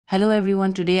Hello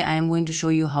everyone, today I am going to show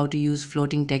you how to use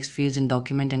floating text fields in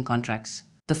document and contracts.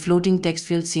 The floating text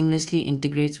field seamlessly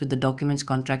integrates with the documents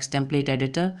contracts template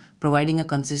editor, providing a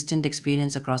consistent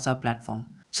experience across our platform.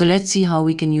 So let's see how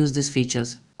we can use these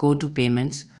features. Go to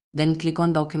payments, then click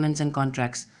on documents and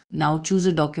contracts. Now choose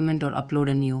a document or upload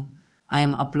a new. I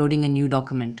am uploading a new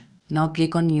document. Now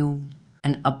click on new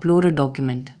and upload a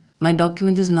document. My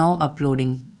document is now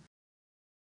uploading.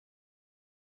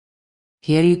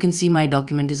 Here you can see my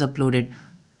document is uploaded.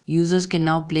 Users can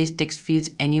now place text fields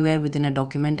anywhere within a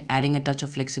document, adding a touch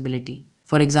of flexibility.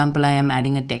 For example, I am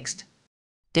adding a text.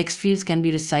 Text fields can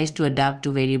be resized to adapt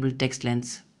to variable text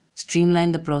lengths.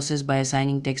 Streamline the process by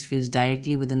assigning text fields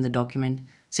directly within the document,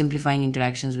 simplifying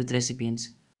interactions with recipients.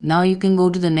 Now you can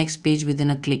go to the next page within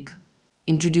a click.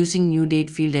 Introducing new date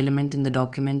field element in the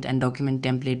document and document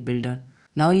template builder.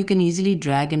 Now you can easily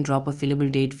drag and drop a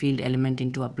fillable date field element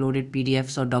into uploaded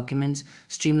PDFs or documents,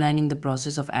 streamlining the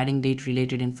process of adding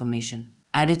date-related information.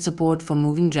 Added support for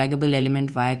moving draggable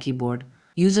element via keyboard.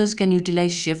 Users can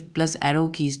utilize Shift plus arrow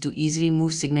keys to easily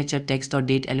move signature text or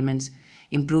date elements,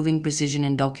 improving precision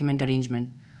in document arrangement.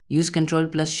 Use Ctrl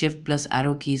plus Shift plus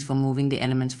arrow keys for moving the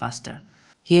elements faster.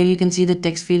 Here you can see the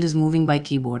text field is moving by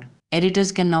keyboard.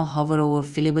 Editors can now hover over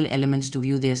fillable elements to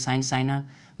view the assigned signer,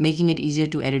 making it easier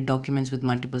to edit documents with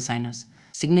multiple signers.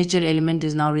 Signature element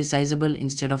is now resizable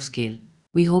instead of scale.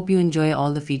 We hope you enjoy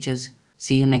all the features.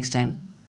 See you next time.